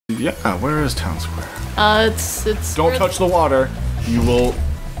Yeah, where is Town Square? It's. Don't touch the water. You will.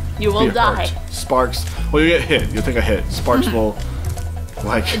 You will die. Hurt. Sparks. Well, you get hit. You'll take a hit. Sparks will.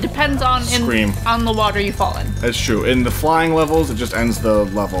 Like. It depends on on the water you fall in. That's true. In the flying levels, it just ends the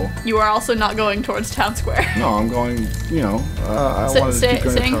level. You are also not going towards Town Square. No, I'm going. You know, I wanted to keep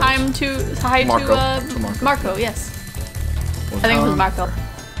going saying hi to Marco. Yes. I think it was Marco.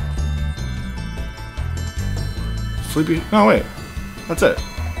 Sleepy. No, wait. That's it.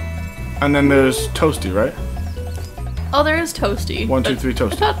 And then there's Toasty, right? Oh, there is Toasty. 1, 2, 3,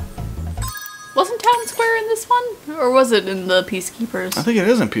 Toasty. Wasn't Town Square in this one? Or was it in the Peacekeepers? I think it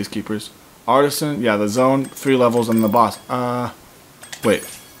is in Peacekeepers. Artisan, yeah, the zone, 3 levels, and the boss. Wait.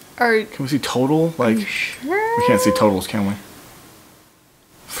 Can we see total? Like, sure? We can't see totals, can we?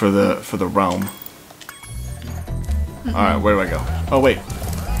 For the realm. Alright, where do I go? Oh, wait.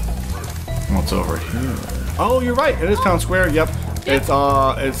 What's over here? Oh, you're right. It is Town Square. Yep.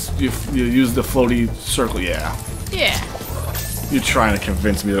 It's you use the floaty circle. Yeah. Yeah. You're trying to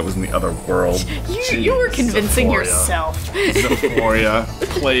convince me that it was in the other world. You were convincing Xephoria. yourself. Xephoria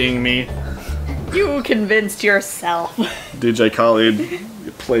playing me. You convinced yourself. DJ Khalid,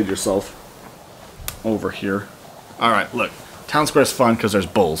 you played yourself over here. All right, look. Town Square's fun because there's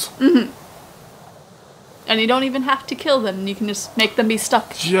bulls. And you don't even have to kill them. You can just make them be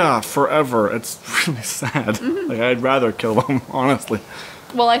stuck. Yeah, forever. It's really sad. Like, I'd rather kill them, honestly.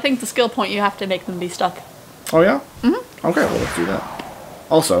 Well, I think the skill point, you have to make them be stuck. Oh, yeah? Okay, well, let's do that.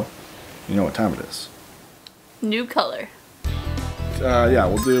 Also, you know what time it is. New color. Yeah,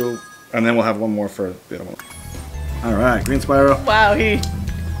 we'll do... And then we'll have one more for the other one. All right, green Spyro. Wow, he's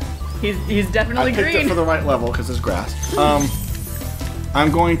definitely green. I picked it for the right level because there's grass.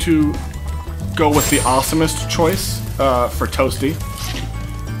 I'm going to go with the awesomest choice for Toasty,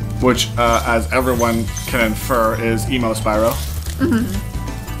 which, as everyone can infer, is emo Spyro.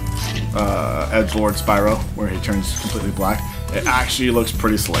 Edgelord Spyro, where he turns completely black. It actually looks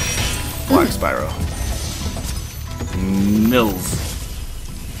pretty slick. Black Spyro. Mills.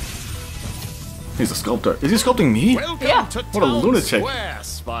 He's a sculptor. Is he sculpting me? Yeah. What a lunatic.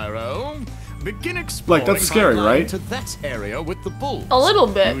 Spyro. Begin Like, that's scary, right? To that area with the bulls. A little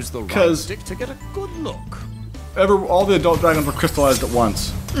bit. Use the right stick to get a good look. All the adult dragons were crystallized at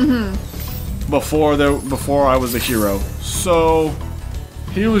once. Before I was a hero. So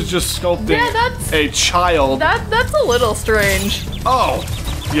he was just sculpting a child. That's a little strange. Oh,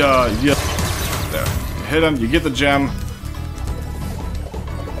 yeah. There, you hit him. You get the gem.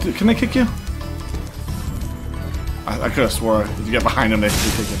 Dude, can they kick you? I could have swore if you get behind him they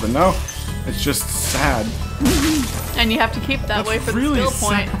could kick you, but no. It's just sad. And you have to keep that way for really the skill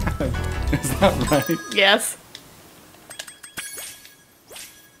point. Sad. Is that right? Yes.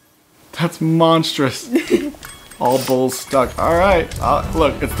 That's monstrous. All bulls stuck. Alright.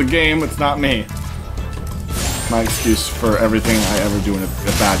 Look, it's the game, it's not me. My excuse for everything I ever do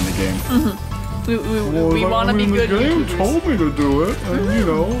bad in the game. We want to be good. The game told me to do it, and you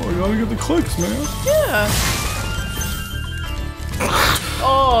know, I gotta get the clicks, man. Yeah.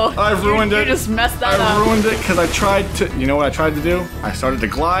 Oh, I ruined it. You just messed that up. I ruined it because I tried to. You know what I tried to do? I started to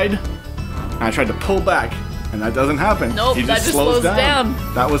glide, and I tried to pull back, and that doesn't happen. Nope, he that just slows down.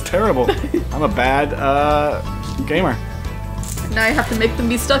 That was terrible. I'm a bad gamer. Now you have to make them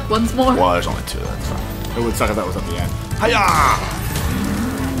be stuck once more. Well, there's only 2. That's fine. It would suck if that was at the end. Hiya!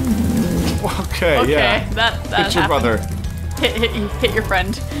 Okay, yeah. That hit your brother. Hit your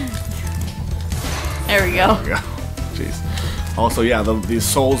friend. There we go. There we go. Jeez. Also, yeah, these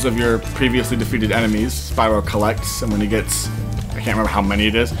souls of your previously defeated enemies, Spyro collects, and when he gets, I can't remember how many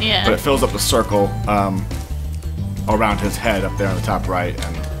it is, but it fills up the circle around his head up there on the top right.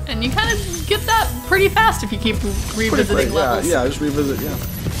 And you kind of get that pretty fast if you keep revisiting levels. Yeah, just revisit, yeah.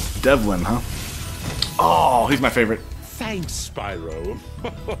 Devlin, huh? Oh, he's my favorite. Thanks, Spyro.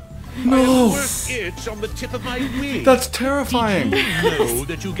 No. I have a work itch on the tip of my wing. That's terrifying. Did you know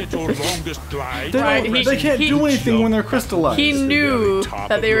that you get your longest glide? They can't do anything when they're crystallized. He knew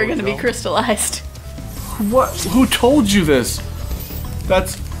that they were going to be crystallized. What? Who told you this?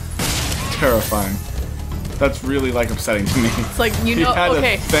 That's terrifying. That's really, like, upsetting to me. It's like, you know,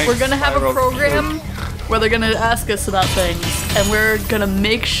 okay, we're going to have a program where they're going to ask us about things, and we're going to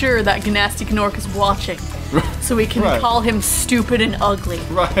make sure that Gnasty Knork is watching. So we can call him stupid and ugly.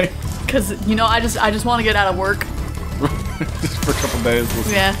 Right. Because, you know, I just want to get out of work. Just for a couple days.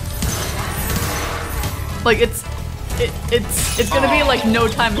 Yeah. Like, it's gonna be like no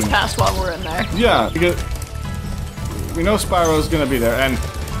time has passed while we're in there. Yeah, because we know Spyro's gonna be there, and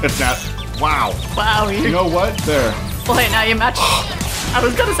it's not. Wow. Wow. You know what? There. Well, hey, now you match. I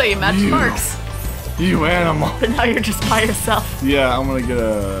was gonna say you match marks. You animal. But now you're just by yourself. Yeah, I'm gonna get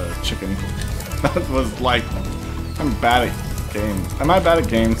a chicken. That was like, I'm bad at games. Am I bad at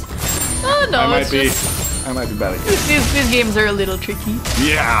games? Oh no, I might it's be. just... I might be bad at games. These games are a little tricky.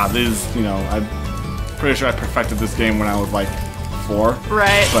 Yeah, you know, I'm pretty sure I perfected this game when I was like 4.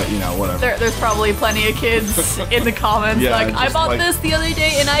 Right. But, you know, whatever. There's probably plenty of kids in the comments like, I bought this the other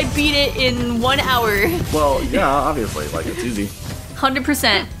day and I beat it in 1 hour. Well, yeah, obviously, like, it's easy.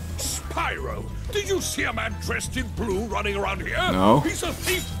 100%. Spyro, did you see a man dressed in blue running around here? No. He's a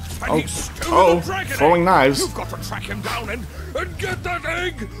thief, and he's stolen the dragon throwing egg. knives. You've got to track him down and get that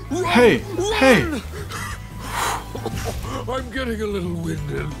egg. Run, Hey, run. hey. I'm getting a little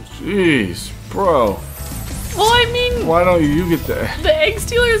winded. Jeez, bro. Well, I mean, Why don't you get the egg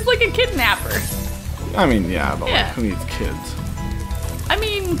stealer is like a kidnapper. I mean, yeah, but Yeah. like, who needs kids? I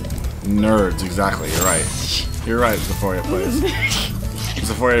mean... Nerds, exactly, you're right. You're right, Xephoria Plays.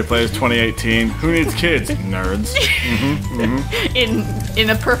 Xephoria Plays 2018. Who needs kids? Nerds. In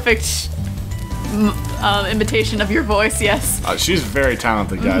a perfect imitation of your voice, yes. She's very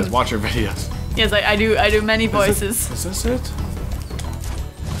talented, guys. Watch her videos. Yes, I do many voices. Is this it?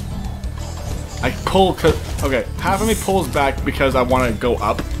 I pull, okay, half of me pulls back because I want to go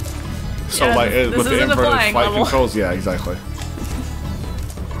up. So Yeah, like, this with the isn't a inverted flying flight level. controls, yeah, exactly.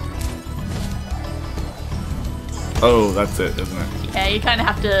 Oh, that's it, isn't it? Yeah, you kind of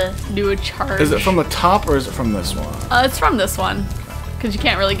have to do a charge. Is it from the top or is it from this one? It's from this one, because you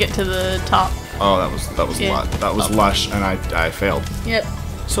can't really get to the top. Oh, that was Yeah. Lush, and I failed. Yep.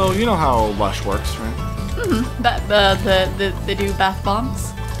 So you know how Lush works, right? They do bath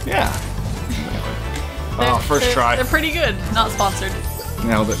bombs. Yeah. First try. They're pretty good. Not sponsored.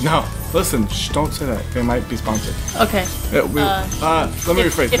 Nailed it. No, listen, shh, don't say that. They might be sponsored. Okay. Let me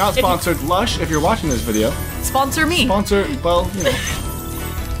rephrase. Not sponsored. Lush, if you're watching this video, Sponsor me. sponsor. Well, you know,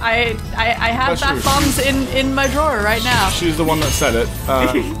 I have That's bath true. bombs in my drawer right now. she's the one that said it.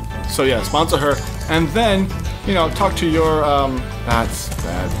 So yeah, sponsor her, and then you know, talk to your That's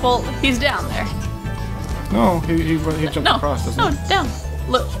bad. Well, he's down there. No, he jumped No, across, doesn't no, he? down.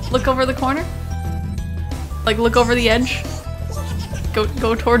 Look over the corner. Like look over the edge.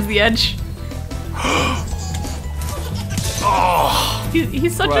 Go towards the edge. Oh,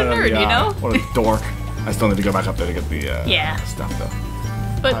 He's such right a on nerd, the you eye. know. What a dork. I still need to go back up there to get the Yeah. stuff though.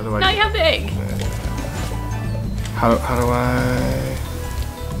 But How do I now do you have the egg. How do I?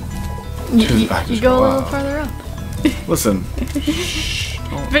 I You just go a little out. farther up. Listen. Shh,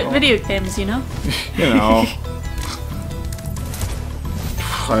 don't- Video games, you know. You know.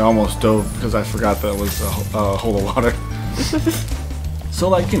 I almost dove because I forgot that was a hole of water. So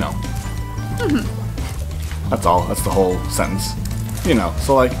like, you know. That's all. That's the whole sentence. You know.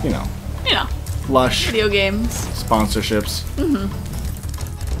 So like, you know. You know, Lush. video games. Sponsorships.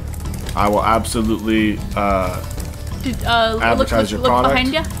 I will absolutely advertise your look product.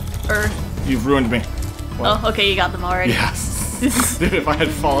 behind you. Or You've ruined me. oh, okay, you got them already. Yes. Dude, if I had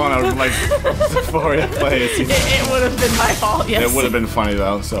fallen, I would have like Xephoria Plays. You know? It would have been my fault. Yes. It would have been funny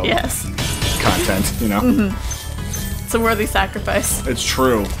though. So Yes. content, you know. It's a worthy sacrifice. It's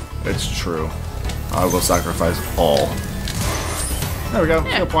true. It's true. I will sacrifice all. There we go.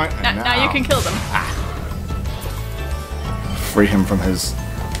 Yeah. Good point. And Now you can kill them. free him from his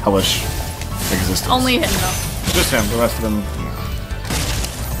hellish existence. Only him though. Just him. The rest of them.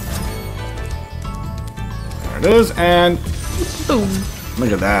 There it is, and Boom.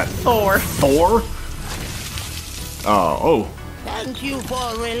 look at that. 4. 4? Oh. Thank you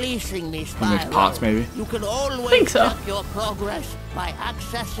for releasing me, He makes Spyro. pots, maybe. You can always Think so. track your progress by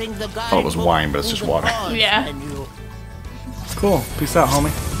accessing the guide. Oh, it was wine, but it's just water. Yeah. Cool. Peace out,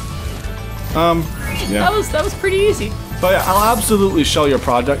 homie. Yeah. That was pretty easy. But yeah, I'll absolutely show your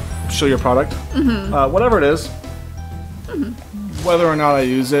product. Whatever it is. Whether or not I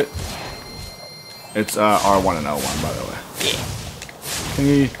use it. It's R1 and L1, by the way. Yeah. Can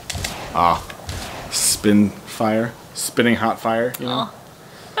you spin fire? Spinning hot fire, you know? Oh,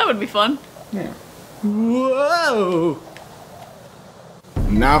 that would be fun. Yeah. Whoa!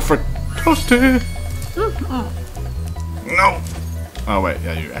 Now for toasty. No. Oh wait,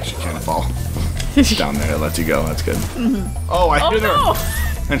 yeah, you actually can't fall. Down there, it lets you go. That's good. Oh, I hit no.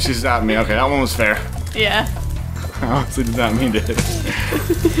 her, and she zapped me. Okay, that one was fair. Yeah. I honestly did not mean to hit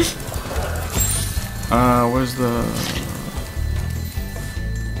it. Where's the?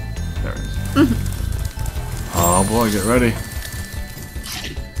 There it is. Oh boy, get ready.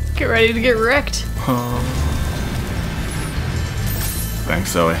 Get ready to get wrecked.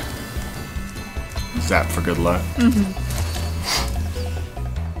 Thanks, Zoe. Zap for good luck.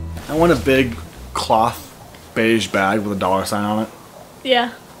 I want a big cloth beige bag with a $sign on it.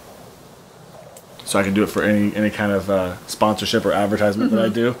 Yeah. so I can do it for any kind of sponsorship or advertisement that I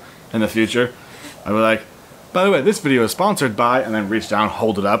do in the future. I'd be like, by the way, this video is sponsored by, and then reach down,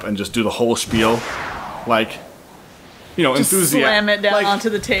 hold it up, and just do the whole spiel, like, you know, slam it down onto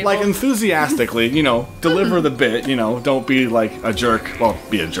the table. Like enthusiastically, you know, deliver the bit, you know, don't be like a jerk. Well,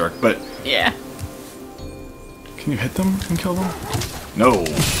 be a jerk, but yeah. Can you hit them and kill them? No.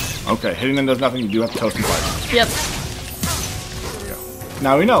 Okay, hitting them does nothing. You do have to toast them twice. Yep. There we go.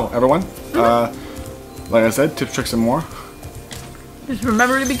 Now we know, everyone. Like I said, tips, tricks, and more. Just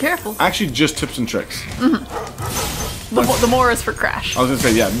remember to be careful. Actually, just tips and tricks. The more is for Crash. I was gonna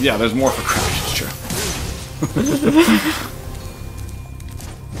say, yeah, there's more for Crash. It's true.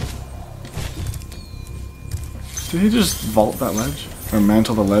 Did he just vault that ledge? Or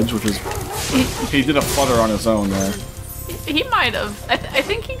mantle the ledge with his... He did a flutter on his own there. He might have. I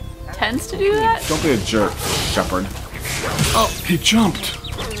think he tends to do that. Don't be a jerk, Shepherd. Oh. He jumped!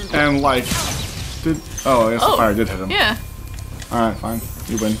 And like... Oh, I guess the fire did hit him. Yeah. Alright, fine.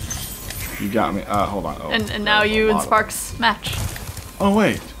 You win. You got me. Hold on. Oh, and now you and Sparks match. Oh,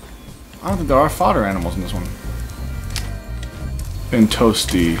 wait. I don't think there are fodder animals in this one. In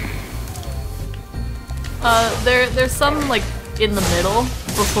Toasty. There's some, like, in the middle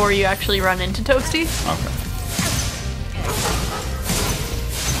before you actually run into Toasty. Okay.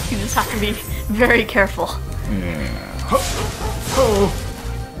 You just have to be very careful. Yeah. Oh.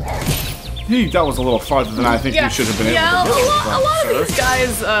 That was a little farther than I think you should have been able to go. Yeah, a lot of these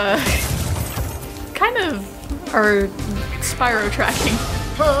guys, kind of are Spyro tracking.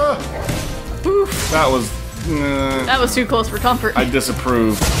 Oof. That was too close for comfort. I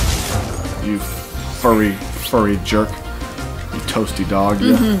disapprove. You furry jerk. You toasty dog.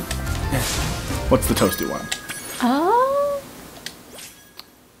 Yeah. What's the toasty one?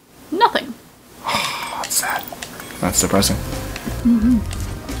 Nothing. That's sad. That's depressing.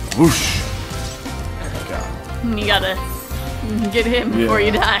 Whoosh. You gotta get him before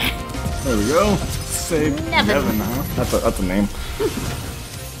you die. There we go. Save Nevin, huh? That's a name.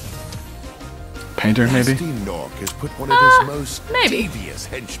 Painter, maybe? Nork has put one of his most maybe. devious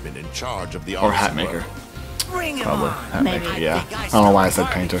henchmen in charge of the or hat maker. Bring him Probably. on. Hat maker, yeah. I don't know why I said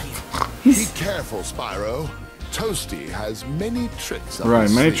painter. Be careful, Spyro. Toasty has many tricks up Right,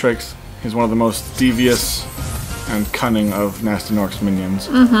 his many sleeve. tricks. He's one of the most devious and cunning of Nasty Nork's minions.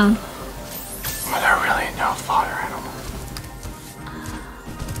 Are there really no fodder animals?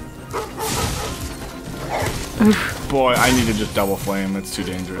 Boy, I need to just double flame. It's too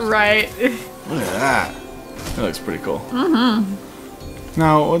dangerous. Right. Look at that. That looks pretty cool.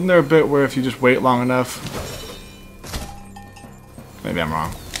 Now, wasn't there a bit where if you just wait long enough... Maybe I'm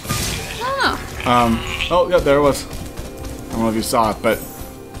wrong. Oh, yeah, there it was. I don't know if you saw it, but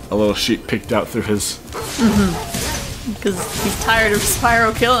a little sheep peeked out through his... Because he's tired of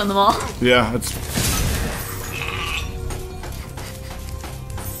Spyro killing them all. Yeah, it's...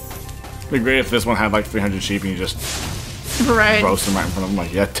 It'd be great if this one had like 300 sheep and you just roast them right in front of them.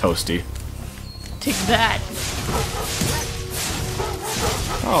 Like, yeah, toasty. Take that.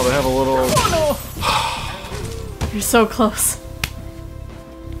 Oh, they have a little... Oh no! You're so close.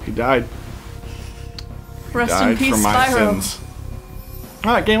 He died. Rest in Died peace, for my Spyro. sins.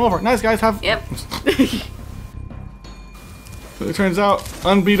 Alright, game over. Nice, guys. Have... Yep. It turns out,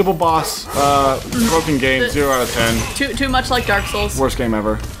 unbeatable boss. Broken game, 0 out of 10. Too much like Dark Souls. Worst game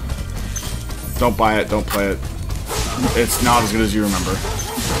ever. Don't buy it, don't play it. It's not as good as you remember.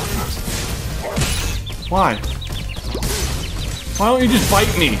 Why? Why don't you just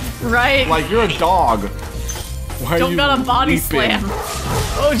bite me? Right. Like, you're a dog. Why Don't are you got a body leaping? slam.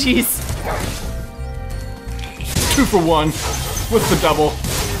 Oh, jeez. 2 for 1 with the double.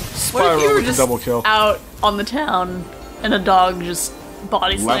 What Spyro if you were with the just double kill. out on the town and a dog just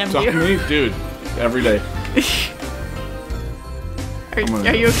body slammed Leapt you? on me? Dude, every day. Are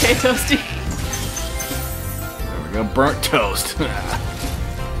you okay, Toasty? There we go, burnt toast. I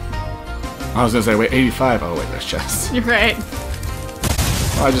was gonna say, wait, 85. Oh, wait, there's chests. You're right.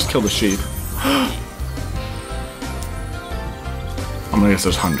 Oh, I just killed a sheep. I'm gonna guess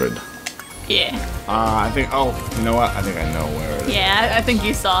there's 100. Yeah. I think, oh, you know what? I think I know where it is. Yeah, I think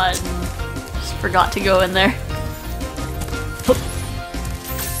you saw it and just forgot to go in there.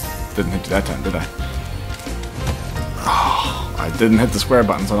 Didn't hit you that time, did I? Oh, I didn't hit the square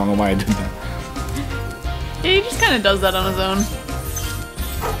button, so I don't know why I did that. Yeah, he just kind of does that on his own.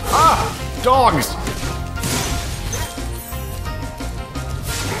 Ah! Dogs!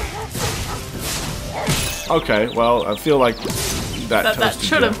 Okay, well, I feel like that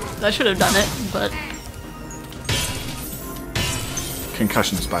should have done it, but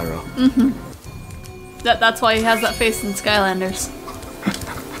concussion Spyro. that's why he has that face in Skylanders.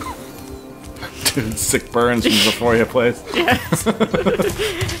 Dude, sick burns from Xephoria plays. Yes.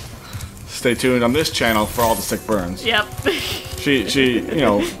 Stay tuned on this channel for all the sick burns. Yep. She, you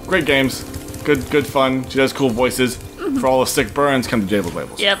know, great games, good fun. She does cool voices. For all the sick burns, come to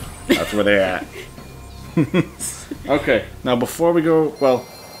Jabelzwavelz. Yep. That's where they're at. Okay, now before we go, well,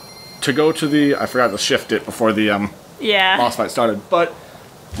 to go to the, I forgot to shift it before the boss fight started, but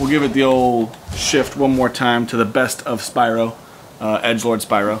we'll give it the old shift one more time to the best of Spyro, Edgelord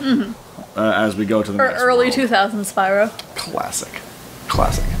Spyro, as we go to the next early world. 2000s Spyro.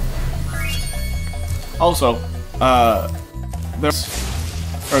 Classic. Also,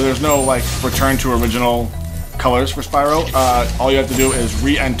 there's no like return to original colors for Spyro. All you have to do is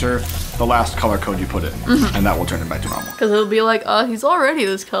re-enter the last color code you put in, and that will turn it back to normal. Because it'll be like, he's already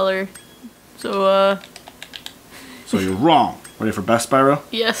this color. So, So you're wrong. Ready for best Spyro?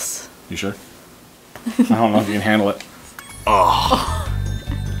 Yes. You sure? I don't know if you can handle it. Oh.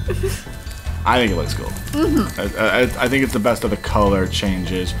 I think it looks cool. I think it's the best of the color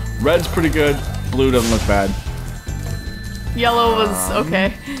changes. Red's pretty good. Blue doesn't look bad. Yellow was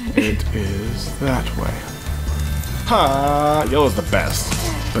okay. It is that way. Yellow's the best.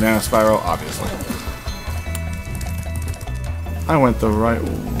 Banana Spyro, obviously. I went the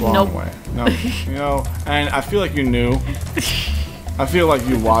wrong way. No, you know, and I feel like you knew. I feel like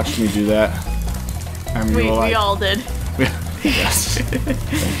you watched me do that. I mean, we all did. Yes.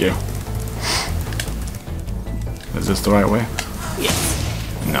 Thank you. Is this the right way? Yes.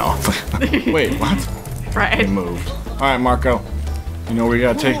 No. Wait, what? Right. I moved. Alright, Marco. You know where you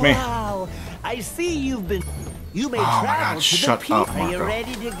gotta take me? Wow. I see you may Oh my travel God, to shut the peak. up, Are Marco. you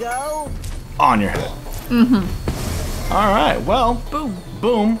ready to go? On your head. Alright, well,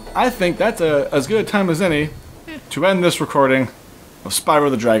 boom. I think that's as good a time as any to end this recording of Spyro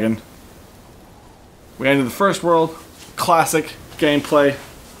the Dragon. We ended the first world. Classic gameplay.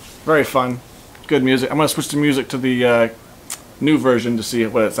 Very fun. Good music. I'm going to switch the music to the new version to see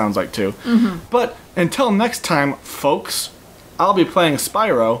what it sounds like too. But until next time, folks, I'll be playing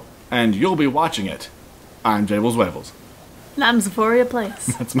Spyro and you'll be watching it. I'm Jabelzwavelz. And I'm Xephoria Plays.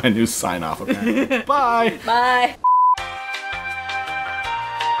 That's my new sign off, apparently. Bye! Bye!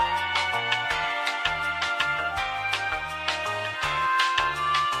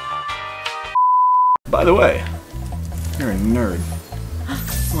 By the way, you're a nerd.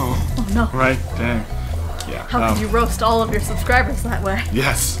 Oh no. Right? Dang. Yeah. How could you roast all of your subscribers that way?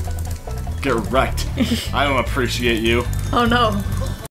 Yes. Get wrecked. I don't appreciate you. Oh no.